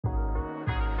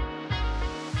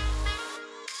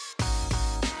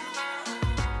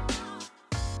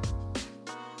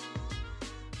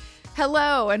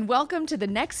Hello, and welcome to The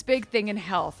Next Big Thing in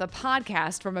Health, a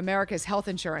podcast from America's health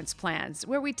insurance plans,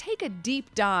 where we take a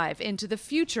deep dive into the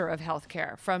future of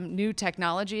healthcare, from new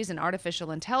technologies and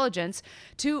artificial intelligence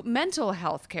to mental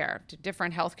health care, to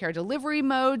different healthcare delivery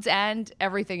modes, and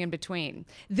everything in between.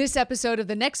 This episode of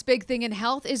The Next Big Thing in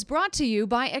Health is brought to you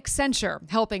by Accenture,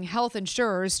 helping health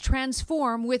insurers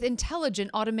transform with intelligent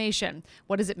automation.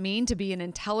 What does it mean to be an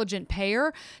intelligent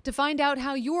payer? To find out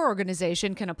how your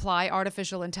organization can apply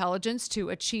artificial intelligence to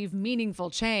achieve meaningful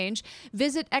change,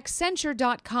 visit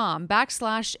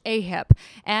accenture.com/AHIP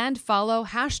and follow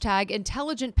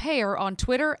 #IntelligentPayer on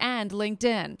Twitter and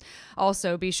LinkedIn.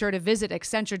 Also, be sure to visit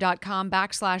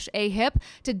accenture.com/AHIP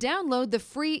to download the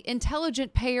free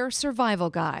Intelligent Payer Survival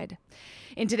Guide.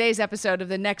 In today's episode of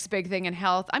The Next Big Thing in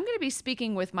Health, I'm going to be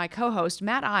speaking with my co-host,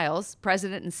 Matt Eyles,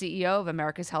 President and CEO of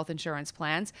America's Health Insurance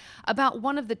Plans, about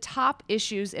one of the top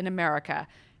issues in America,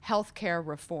 healthcare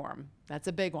reform. That's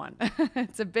a big one.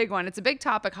 It's a big one. It's a big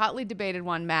topic, hotly debated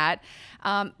one, Matt.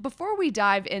 Before we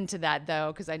dive into that,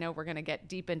 though, because I know we're going to get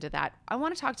deep into that, I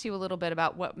want to talk to you a little bit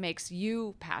about what makes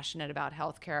you passionate about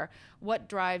healthcare, what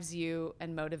drives you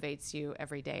and motivates you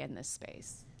every day in this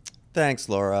space. Thanks,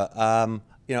 Laura.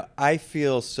 I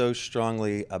feel so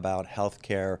strongly about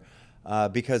healthcare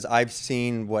because I've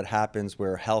seen what happens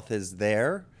where health is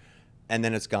there and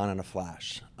then it's gone in a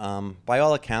flash. By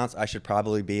all accounts, I should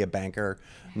probably be a banker,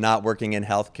 not working in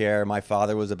healthcare. My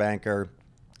father was a banker.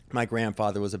 My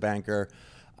grandfather was a banker.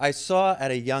 I saw at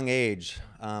a young age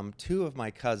two of my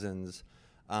cousins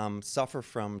suffer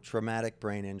from traumatic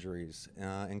brain injuries,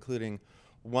 including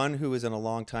one who was in a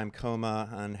long-time coma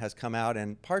and has come out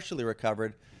and partially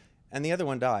recovered, and the other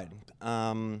one died.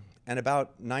 And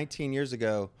about 19 years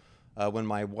ago, when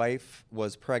my wife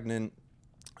was pregnant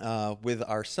with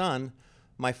our son,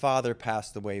 my father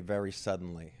passed away very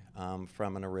suddenly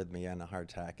from an arrhythmia and a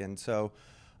heart attack. And so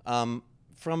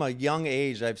from a young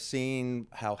age, I've seen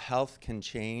how health can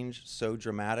change so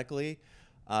dramatically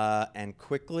and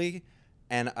quickly.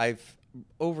 And I've,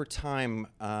 over time,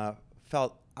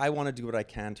 felt I want to do what I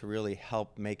can to really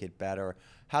help make it better.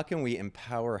 How can we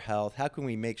empower health? How can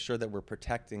we make sure that we're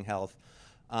protecting health?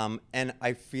 And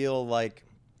I feel like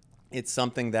it's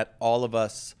something that all of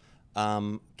us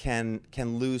can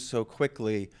lose so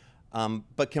quickly,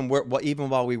 but can work even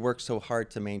while we work so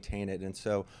hard to maintain it. And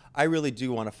so I really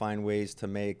do want to find ways to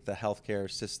make the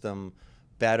healthcare system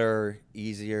better,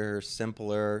 easier,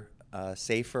 simpler,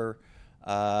 safer,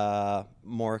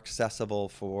 more accessible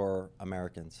for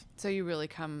Americans. So you really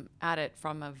come at it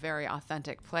from a very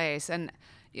authentic place. And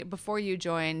before you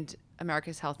joined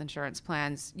America's Health Insurance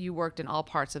Plans, you worked in all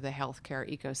parts of the healthcare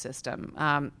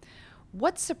ecosystem.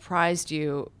 What surprised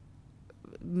you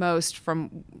most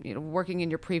from working in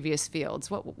your previous fields?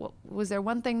 What was there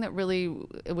one thing that really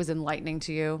was enlightening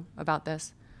to you about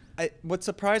this? What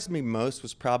surprised me most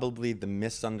was probably the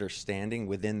misunderstanding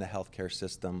within the healthcare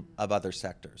system of other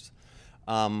sectors.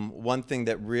 One thing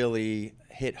that really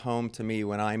hit home to me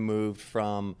when I moved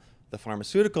from the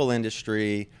pharmaceutical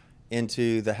industry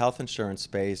into the health insurance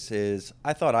space is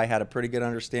I thought I had a pretty good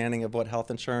understanding of what health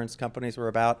insurance companies were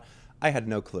about. I had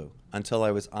no clue until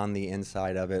I was on the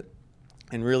inside of it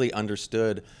and really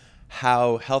understood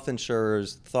how health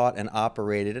insurers thought and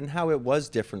operated and how it was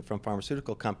different from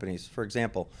pharmaceutical companies. For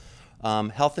example,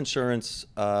 health insurance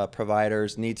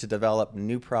providers need to develop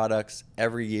new products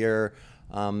every year.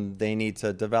 They need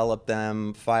to develop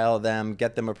them, file them,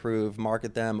 get them approved,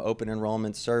 market them, open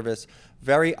enrollment service,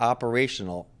 very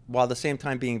operational, while at the same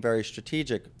time being very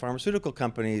strategic. Pharmaceutical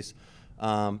companies,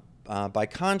 by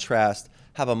contrast,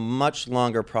 have a much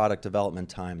longer product development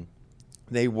time.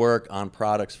 They work on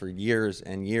products for years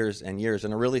and years and years.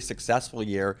 And a really successful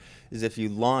year is if you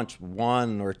launch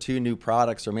one or two new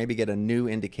products or maybe get a new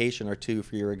indication or two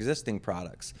for your existing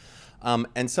products.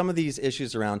 And some of these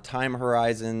issues around time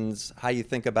horizons, how you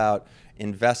think about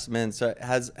investments,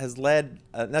 has led,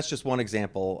 that's just one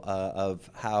example of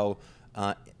how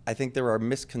I think there are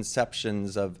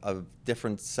misconceptions of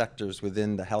different sectors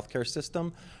within the healthcare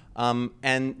system.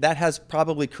 And that has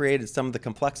probably created some of the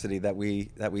complexity that we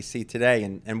see today.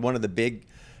 And one of the big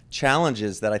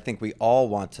challenges that I think we all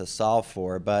want to solve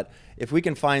for. But if we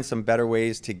can find some better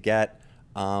ways to get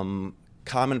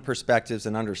common perspectives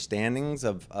and understandings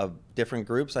of different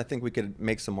groups, I think we could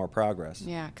make some more progress.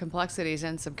 Yeah, complexities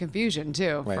and some confusion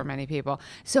too Right. for many people.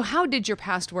 So how did your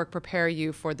past work prepare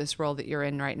you for this role that you're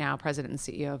in right now, President and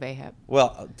CEO of AHIP?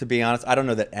 Well, to be honest, I don't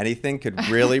know that anything could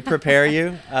really prepare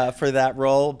you for that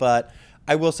role, but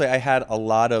I will say I had a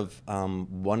lot of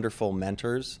wonderful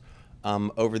mentors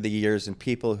over the years and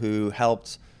people who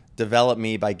helped develop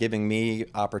me by giving me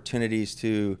opportunities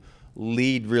to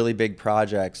lead really big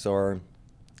projects or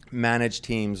manage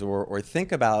teams or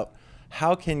think about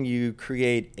how can you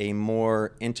create a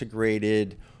more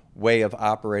integrated way of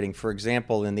operating. For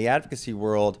example, in the advocacy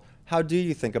world, how do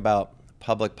you think about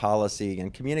public policy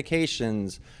and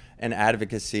communications and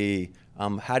advocacy?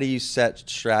 How do you set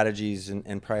strategies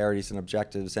and priorities and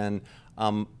objectives? And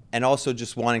also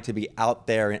just wanting to be out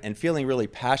there and feeling really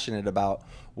passionate about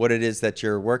what it is that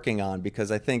you're working on.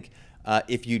 Because I think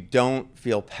if you don't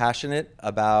feel passionate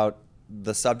about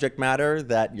the subject matter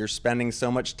that you're spending so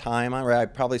much time on, or I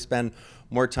probably spend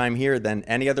more time here than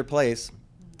any other place,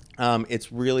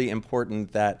 it's really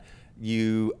important that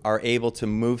you are able to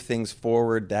move things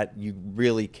forward that you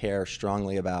really care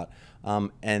strongly about.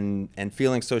 And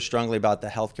feeling so strongly about the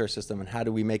healthcare system and how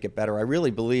do we make it better. I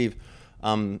really believe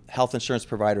health insurance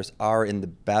providers are in the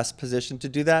best position to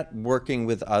do that, working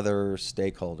with other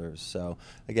stakeholders. So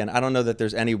again, I don't know that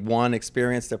there's any one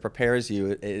experience that prepares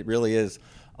you. It really is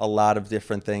a lot of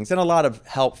different things and a lot of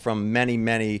help from many,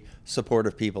 many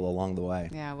supportive people along the way.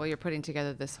 Yeah, well, you're putting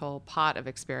together this whole pot of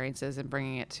experiences and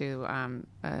bringing it to an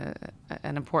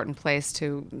important place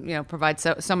to provide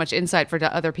so much insight for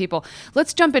other people.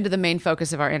 Let's jump into the main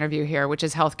focus of our interview here, which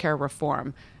is healthcare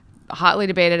reform. Hotly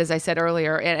debated, as I said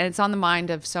earlier, and it's on the mind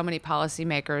of so many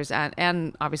policymakers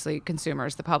and obviously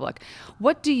consumers, the public.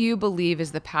 What do you believe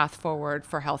is the path forward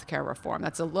for healthcare reform?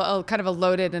 That's a kind of a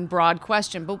loaded and broad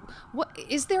question, but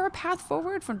is there a path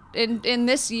forward in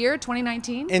this year,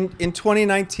 2019? In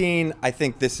 2019, I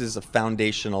think this is a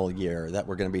foundational year that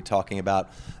we're going to be talking about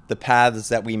the paths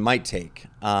that we might take,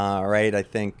 right? I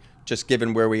think just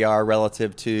given where we are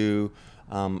relative to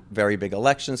very big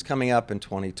elections coming up in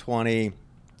 2020,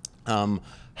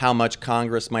 how much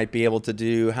Congress might be able to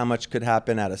do, how much could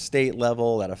happen at a state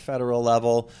level, at a federal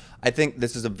level. I think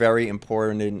this is a very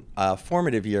important,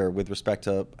 formative year with respect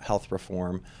to health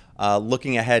reform,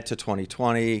 looking ahead to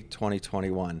 2020,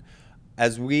 2021.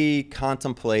 As we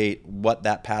contemplate what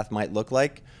that path might look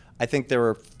like, I think there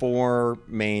are four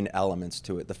main elements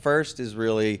to it. The first is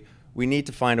really we need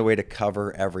to find a way to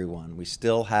cover everyone. We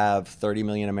still have 30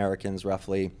 million Americans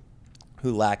roughly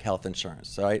who lack health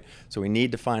insurance, right? So we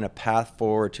need to find a path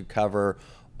forward to cover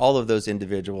all of those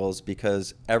individuals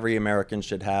because every American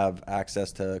should have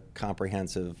access to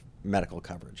comprehensive medical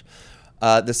coverage.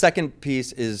 The second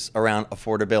piece is around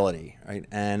affordability, right?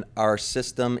 And our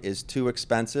system is too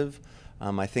expensive.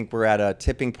 I think we're at a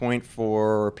tipping point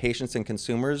for patients and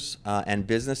consumers and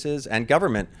businesses and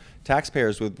government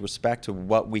taxpayers with respect to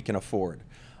what we can afford.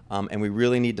 And we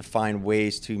really need to find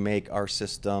ways to make our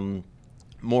system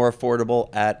more affordable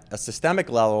at a systemic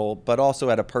level, but also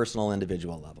at a personal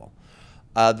individual level.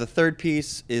 The third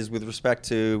piece is with respect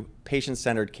to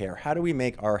patient-centered care. How do we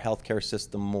make our healthcare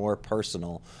system more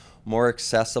personal, more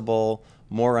accessible,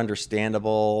 more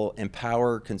understandable,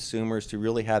 empower consumers to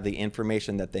really have the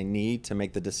information that they need to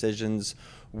make the decisions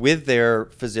with their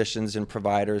physicians and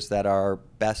providers that are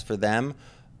best for them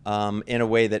in a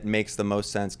way that makes the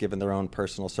most sense given their own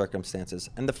personal circumstances.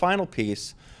 And the final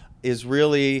piece is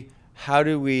really how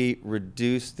do we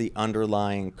reduce the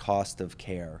underlying cost of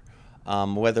care?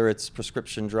 Whether it's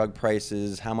prescription drug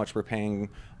prices, how much we're paying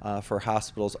for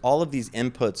hospitals, all of these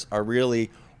inputs are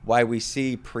really why we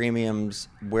see premiums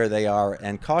where they are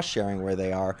and cost sharing where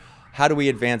they are. How do we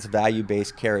advance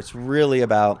value-based care? It's really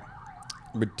about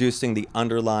reducing the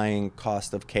underlying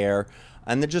cost of care.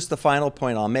 And then just the final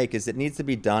point I'll make is it needs to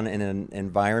be done in an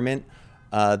environment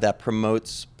that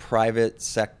promotes private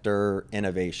sector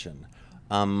innovation.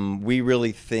 We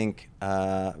really think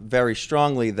very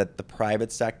strongly that the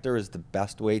private sector is the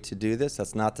best way to do this.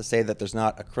 That's not to say that there's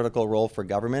not a critical role for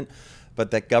government,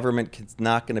 but that government is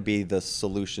not going to be the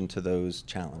solution to those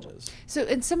challenges. So,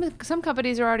 and some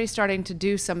companies are already starting to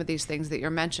do some of these things that you're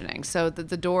mentioning. So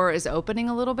the door is opening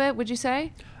a little bit, would you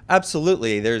say?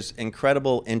 Absolutely. There's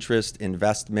incredible interest,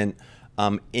 investment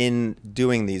in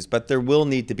doing these, but there will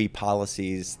need to be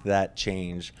policies that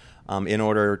change. In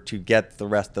order to get the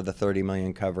rest of the 30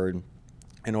 million covered,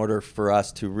 in order for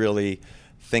us to really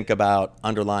think about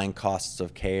underlying costs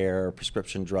of care,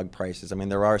 prescription drug prices. I mean,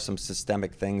 there are some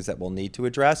systemic things that we'll need to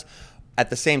address. At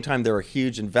the same time, there are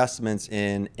huge investments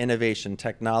in innovation,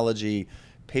 technology,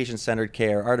 patient-centered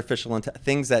care, artificial intelligence,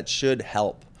 things that should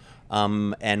help.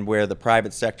 And where the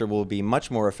private sector will be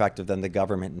much more effective than the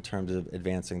government in terms of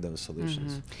advancing those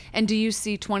solutions. Mm-hmm. And do you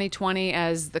see 2020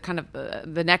 as the kind of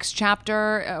the next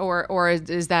chapter, or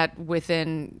is that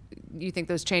within? You think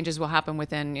those changes will happen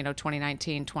within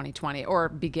 2019, 2020, or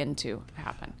begin to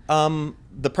happen?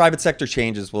 The private sector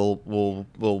changes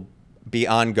will be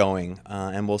ongoing,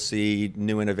 and we'll see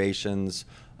new innovations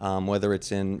whether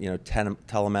it's in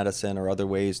telemedicine or other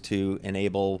ways to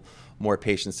enable more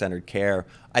patient-centered care.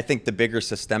 I think the bigger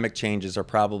systemic changes are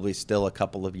probably still a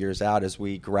couple of years out as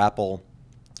we grapple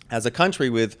as a country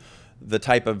with the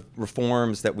type of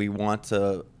reforms that we want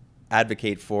to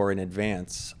advocate for in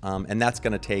advance. And that's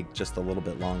going to take just a little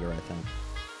bit longer, I think.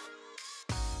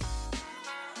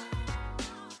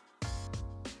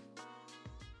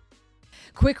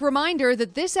 Quick reminder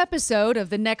that this episode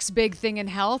of The Next Big Thing in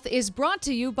Health is brought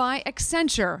to you by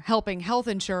Accenture, helping health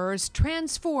insurers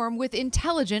transform with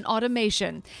intelligent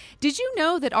automation. Did you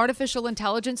know that artificial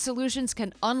intelligence solutions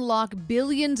can unlock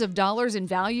billions of dollars in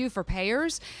value for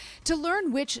payers? To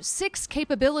learn which 6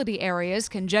 capability areas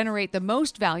can generate the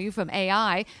most value from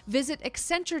AI, visit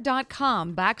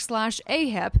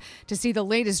accenture.com/AHIP to see the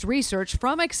latest research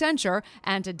from Accenture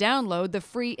and to download the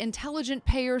free Intelligent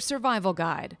Payer Survival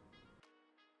Guide.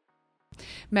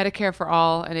 Medicare for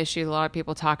All, an issue a lot of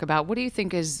people talk about. What do you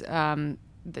think is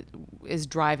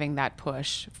driving that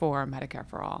push for Medicare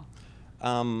for All?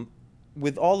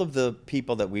 With all of the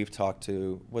people that we've talked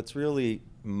to, what's really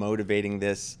motivating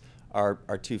this are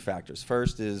 2 factors.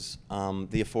 First is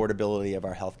the affordability of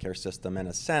our healthcare system, in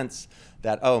a sense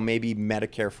that, maybe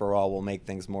Medicare for All will make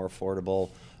things more affordable.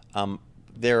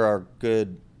 There's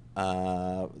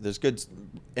good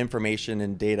information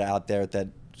and data out there that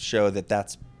show that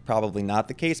that's probably not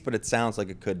the case, but it sounds like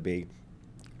it could be,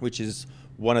 which is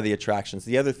one of the attractions.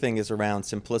 The other thing is around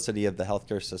simplicity of the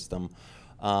healthcare system,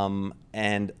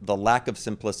 and the lack of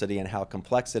simplicity and how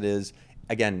complex it is.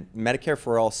 Again, Medicare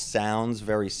for All sounds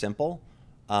very simple.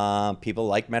 People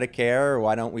like Medicare.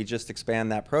 Why don't we just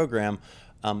expand that program?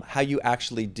 How you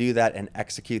actually do that and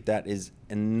execute that is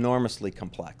enormously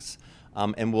complex.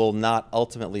 And will not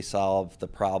ultimately solve the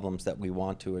problems that we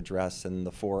want to address in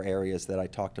the 4 areas that I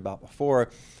talked about before,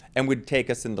 and would take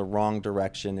us in the wrong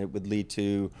direction. It would lead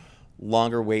to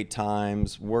longer wait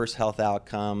times, worse health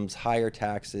outcomes, higher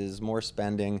taxes, more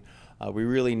spending. We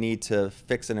really need to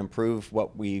fix and improve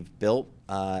what we've built,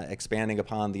 expanding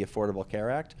upon the Affordable Care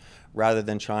Act, rather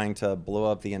than trying to blow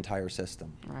up the entire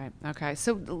system. Right. Okay.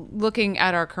 So looking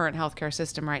at our current healthcare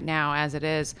system right now as it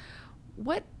is,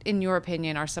 what, in your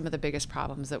opinion, are some of the biggest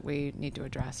problems that we need to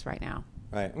address right now?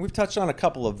 Right. And we've touched on a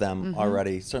couple of them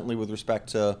already, certainly with respect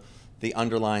to the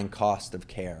underlying cost of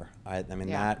care.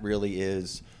 That really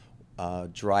is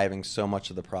driving so much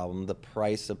of the problem, the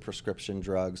price of prescription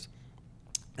drugs.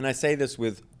 And I say this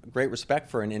with great respect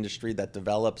for an industry that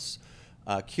develops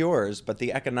cures, but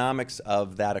the economics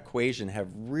of that equation have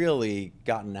really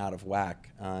gotten out of whack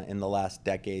in the last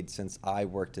decade since I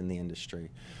worked in the industry.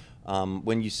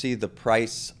 When you see the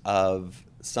price of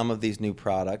some of these new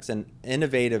products and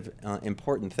innovative,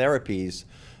 important therapies,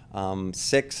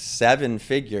 6-7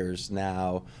 figures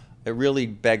now, it really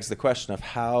begs the question of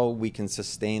how we can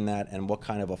sustain that and what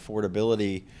kind of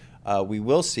affordability we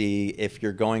will see if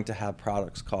you're going to have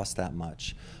products cost that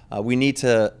much. We need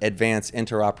to advance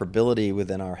interoperability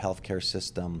within our healthcare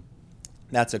system.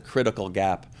 That's a critical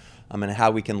gap, and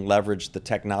how we can leverage the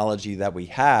technology that we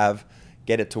have,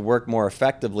 get it to work more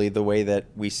effectively the way that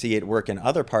we see it work in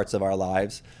other parts of our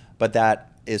lives, but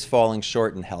that is falling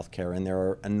short in healthcare, and there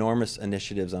are enormous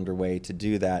initiatives underway to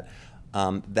do that.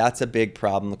 That's a big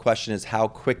problem. The question is, how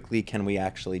quickly can we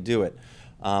actually do it?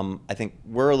 I think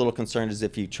we're a little concerned is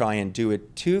if you try and do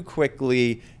it too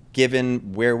quickly,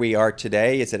 given where we are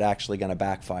today, is it actually going to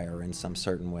backfire in some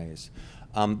certain ways?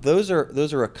 Those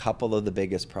are a couple of the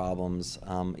biggest problems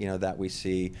that we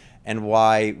see, and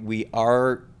why we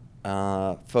are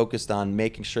focused on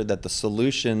making sure that the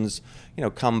solutions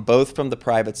come both from the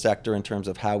private sector in terms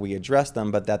of how we address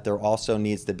them, but that there also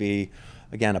needs to be,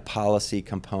 again, a policy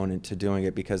component to doing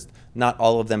it, because not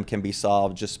all of them can be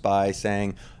solved just by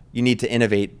saying you need to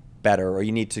innovate better or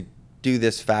you need to do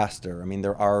this faster.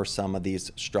 There are some of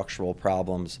these structural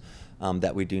problems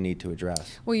that we do need to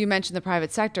address. Well, you mentioned the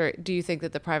private sector. Do you think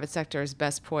that the private sector is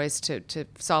best poised to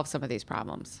solve some of these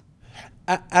problems?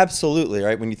 Absolutely,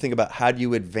 right? When you think about how do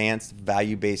you advance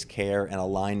value-based care and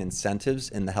align incentives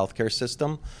in the healthcare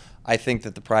system, I think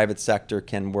that the private sector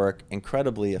can work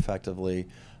incredibly effectively.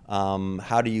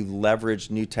 How do you leverage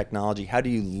new technology? How do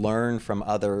you learn from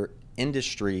other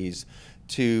industries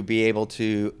to be able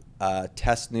to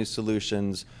test new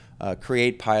solutions,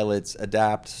 create pilots,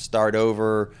 adapt, start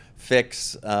over,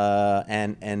 fix,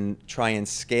 and try and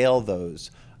scale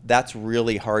those? That's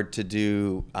really hard to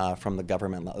do from the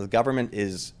government level. The government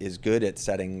is good at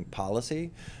setting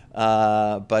policy,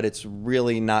 but it's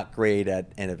really not great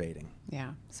at innovating.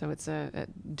 Yeah, so it's a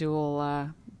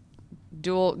two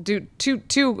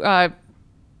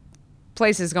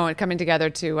places coming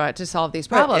together to solve these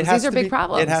problems. These are big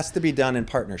problems. It has to be done in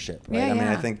partnership, right?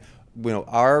 Yeah, I think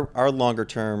our longer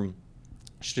term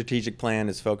strategic plan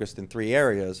is focused in three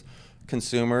areas: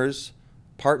 consumers,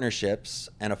 partnerships,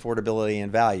 and affordability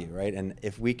and value, right? And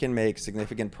if we can make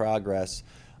significant progress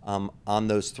on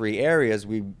those three areas,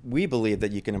 we believe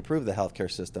that you can improve the healthcare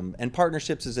system. And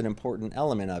partnerships is an important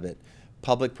element of it.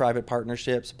 Public-private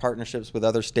partnerships, partnerships with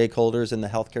other stakeholders in the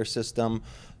healthcare system,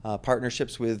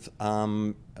 partnerships with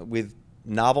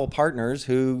novel partners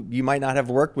who you might not have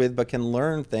worked with but can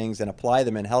learn things and apply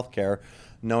them in healthcare,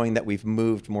 knowing that we've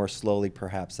moved more slowly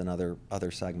perhaps than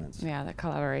other segments. Yeah, that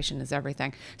collaboration is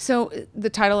everything. So the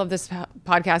title of this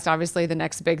podcast, obviously, the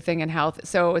next big thing in health.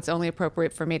 So it's only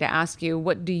appropriate for me to ask you,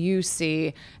 what do you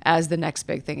see as the next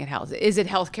big thing in health? Is it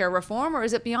healthcare reform or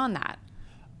is it beyond that?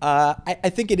 I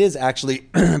think it is actually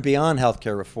beyond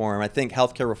healthcare reform. I think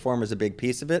healthcare reform is a big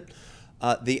piece of it.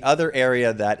 The other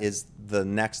area that is the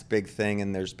next big thing,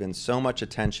 and there's been so much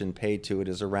attention paid to it,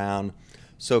 is around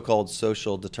so-called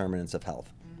social determinants of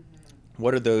health. Mm-hmm.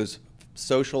 What are those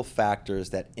social factors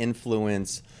that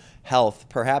influence health,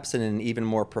 perhaps in an even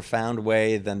more profound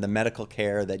way than the medical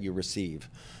care that you receive?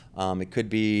 It could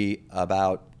be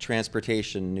about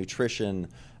transportation, nutrition,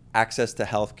 access to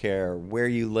health care, where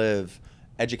you live,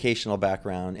 educational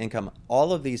background, income.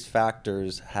 All of these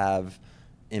factors have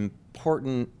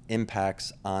important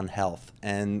impacts on health,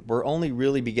 and we're only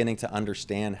really beginning to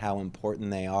understand how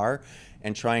important they are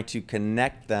and trying to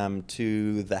connect them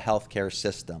to the healthcare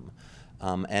system.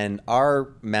 And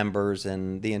our members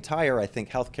and the entire, I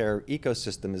think, healthcare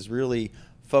ecosystem is really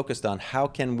focused on how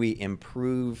can we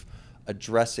improve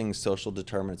addressing social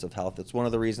determinants of health. It's one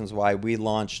of the reasons why we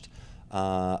launched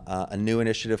a new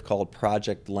initiative called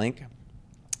Project Link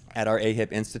at our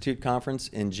AHIP Institute conference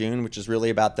in June, which is really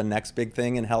about the next big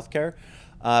thing in healthcare,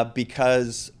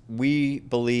 because we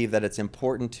believe that it's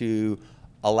important to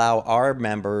allow our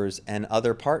members and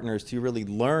other partners to really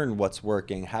learn what's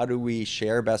working. How do we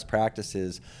share best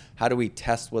practices? How do we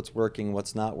test what's working,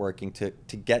 what's not working, to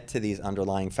get to these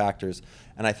underlying factors?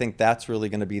 And I think that's really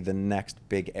going to be the next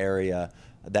big area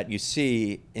that you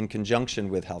see in conjunction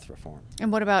with health reform.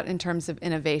 And what about in terms of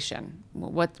innovation?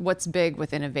 What's big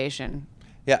with innovation?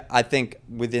 Yeah, I think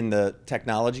within the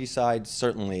technology side,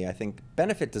 certainly. I think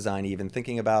benefit design, even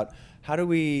thinking about how do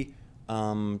we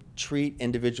treat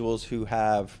individuals who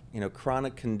have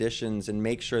chronic conditions and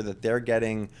make sure that they're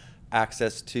getting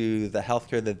access to the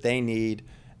healthcare that they need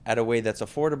at a way that's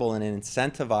affordable and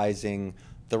incentivizing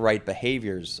the right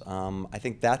behaviors. I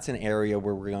think that's an area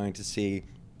where we're going to see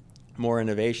more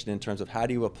innovation in terms of how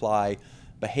do you apply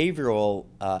behavioral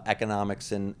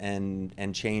economics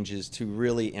and changes to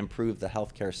really improve the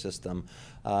healthcare system.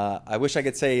 I wish I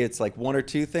could say it's like one or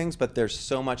two things, but there's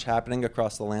so much happening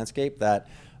across the landscape that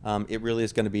it really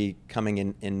is going to be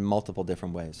coming in multiple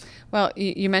different ways. Well,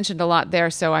 you mentioned a lot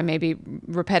there, so I may be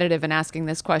repetitive in asking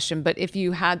this question, but if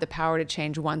you had the power to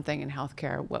change one thing in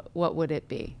healthcare, what would it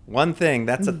be? One thing,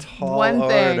 that's a tall one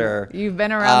order. Thing. You've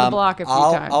been around the block a few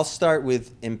times. I'll start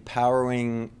with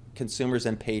empowering consumers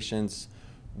and patients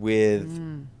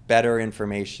with better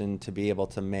information to be able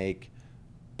to make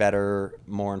better,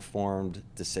 more informed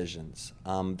decisions.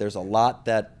 There's a lot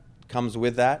that comes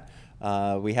with that.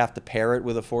 We have to pair it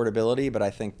with affordability, but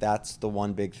I think that's the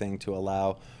one big thing to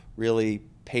allow really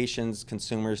patients,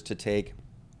 consumers to take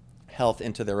health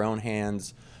into their own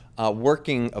hands,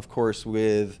 working, of course,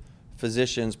 with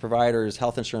physicians, providers,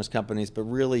 health insurance companies, but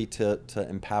really to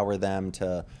empower them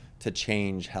to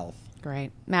change health.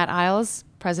 Great. Matt Eyles,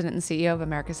 President and CEO of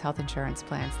America's Health Insurance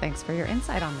Plans. Thanks for your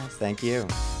insight on this. Thank you.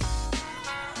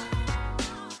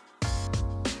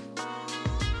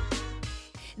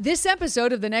 This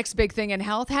episode of The Next Big Thing in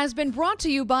Health has been brought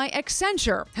to you by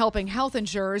Accenture, helping health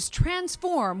insurers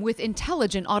transform with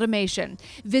intelligent automation.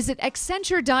 Visit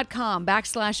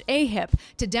Accenture.com/AHIP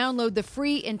to download the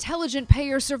free Intelligent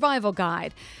Payer Survival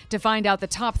Guide. To find out the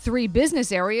top 3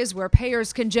 business areas where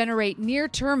payers can generate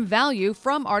near-term value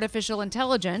from artificial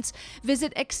intelligence,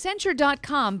 visit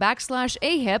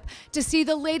Accenture.com/AHIP to see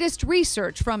the latest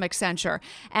research from Accenture.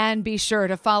 And be sure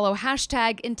to follow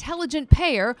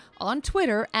 #IntelligentPayer on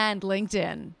Twitter and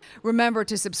LinkedIn. Remember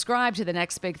to subscribe to The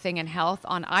Next Big Thing in Health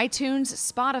on iTunes,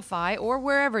 Spotify, or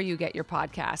wherever you get your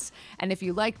podcasts. And if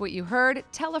you liked what you heard,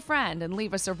 tell a friend and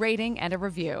leave us a rating and a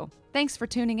review. Thanks for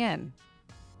tuning in.